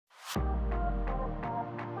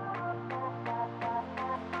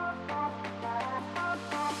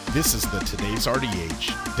This is the Today's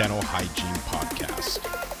RDH Dental Hygiene Podcast,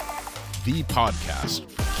 the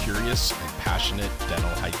podcast for curious and passionate dental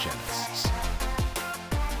hygienists.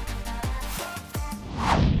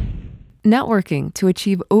 Networking to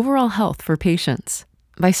achieve overall health for patients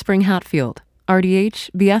by Spring Hatfield,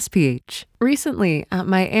 RDH, BSPH. Recently, at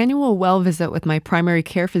my annual well visit with my primary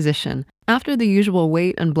care physician, after the usual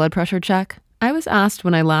weight and blood pressure check, I was asked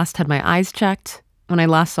when I last had my eyes checked, when I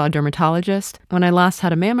last saw a dermatologist, when I last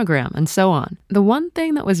had a mammogram, and so on. The one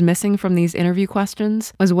thing that was missing from these interview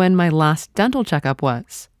questions was when my last dental checkup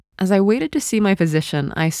was. As I waited to see my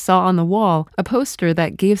physician, I saw on the wall a poster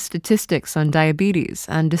that gave statistics on diabetes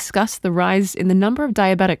and discussed the rise in the number of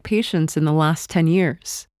diabetic patients in the last 10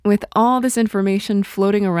 years. With all this information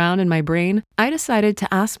floating around in my brain, I decided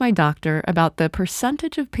to ask my doctor about the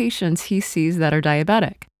percentage of patients he sees that are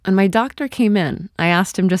diabetic. And my doctor came in. I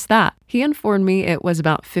asked him just that. He informed me it was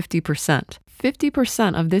about 50%.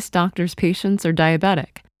 50% of this doctor's patients are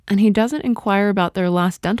diabetic, and he doesn't inquire about their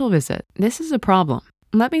last dental visit. This is a problem.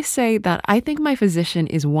 Let me say that I think my physician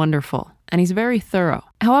is wonderful, and he's very thorough.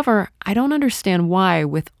 However, I don't understand why,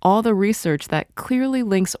 with all the research that clearly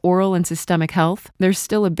links oral and systemic health, there's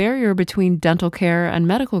still a barrier between dental care and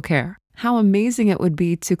medical care. How amazing it would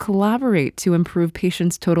be to collaborate to improve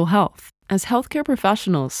patients' total health. As healthcare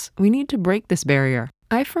professionals, we need to break this barrier.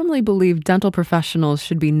 I firmly believe dental professionals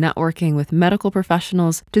should be networking with medical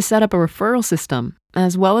professionals to set up a referral system,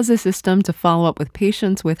 as well as a system to follow up with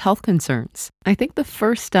patients with health concerns. I think the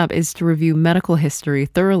first step is to review medical history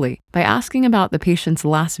thoroughly by asking about the patient's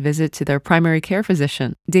last visit to their primary care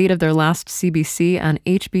physician, date of their last CBC and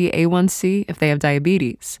HbA1c if they have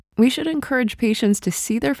diabetes. We should encourage patients to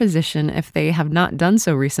see their physician if they have not done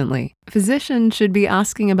so recently. Physicians should be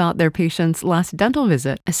asking about their patient's last dental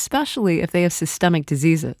visit, especially if they have systemic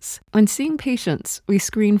diseases. When seeing patients, we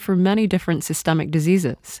screen for many different systemic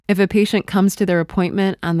diseases. If a patient comes to their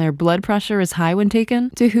appointment and their blood pressure is high when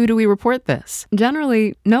taken, to who do we report this?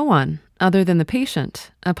 Generally, no one, other than the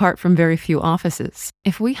patient, apart from very few offices.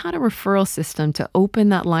 If we had a referral system to open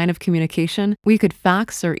that line of communication, we could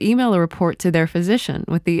fax or email a report to their physician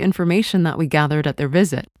with the information that we gathered at their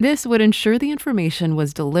visit. This would ensure the information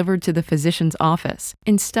was delivered to the physician's office,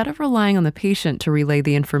 instead of relying on the patient to relay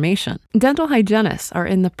the information. Dental hygienists are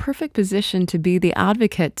in the perfect position to be the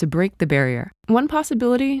advocate to break the barrier. One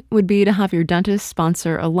possibility would be to have your dentist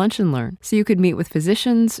sponsor a lunch and learn, so you could meet with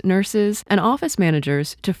physicians, nurses, and office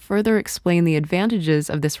managers to further explain the advantages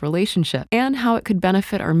of this relationship and how it could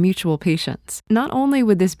benefit our mutual patients. Not only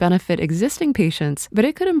would this benefit existing patients, but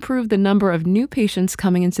it could improve the number of new patients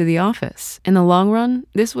coming into the office. In the long run,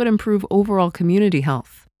 this would improve overall community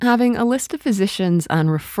health. Having a list of physicians and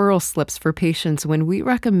referral slips for patients when we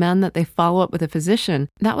recommend that they follow up with a physician,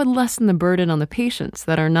 that would lessen the burden on the patients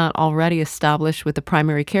that are not already established with the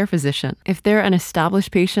primary care physician. If they're an established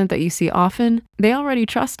patient that you see often, they already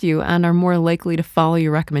trust you and are more likely to follow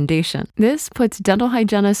your recommendation. This puts dental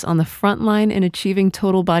hygienists on the front line in achieving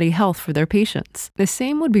total body health for their patients. The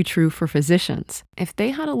same would be true for physicians. If they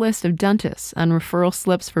had a list of dentists and referral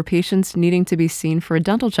slips for patients needing to be seen for a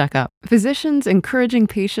dental checkup, physicians encouraging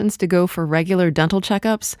patients to go for regular dental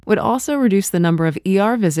checkups would also reduce the number of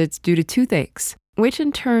ER visits due to toothaches, which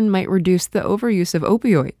in turn might reduce the overuse of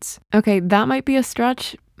opioids. Okay, that might be a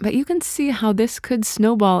stretch, but you can see how this could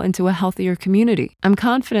snowball into a healthier community. I'm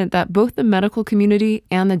confident that both the medical community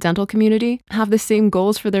and the dental community have the same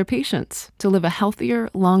goals for their patients, to live a healthier,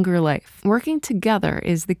 longer life. Working together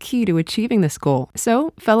is the key to achieving this goal.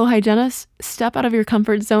 So, fellow hygienists, step out of your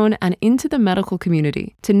comfort zone and into the medical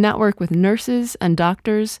community to network with nurses and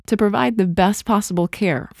doctors to provide the best possible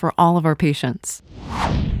care for all of our patients.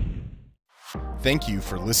 Thank you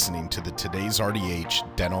for listening to the Today's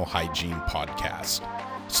RDH Dental Hygiene Podcast.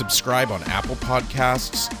 Subscribe on Apple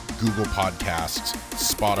Podcasts, Google Podcasts,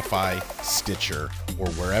 Spotify, Stitcher, or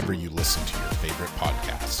wherever you listen to your favorite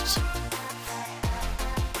podcasts.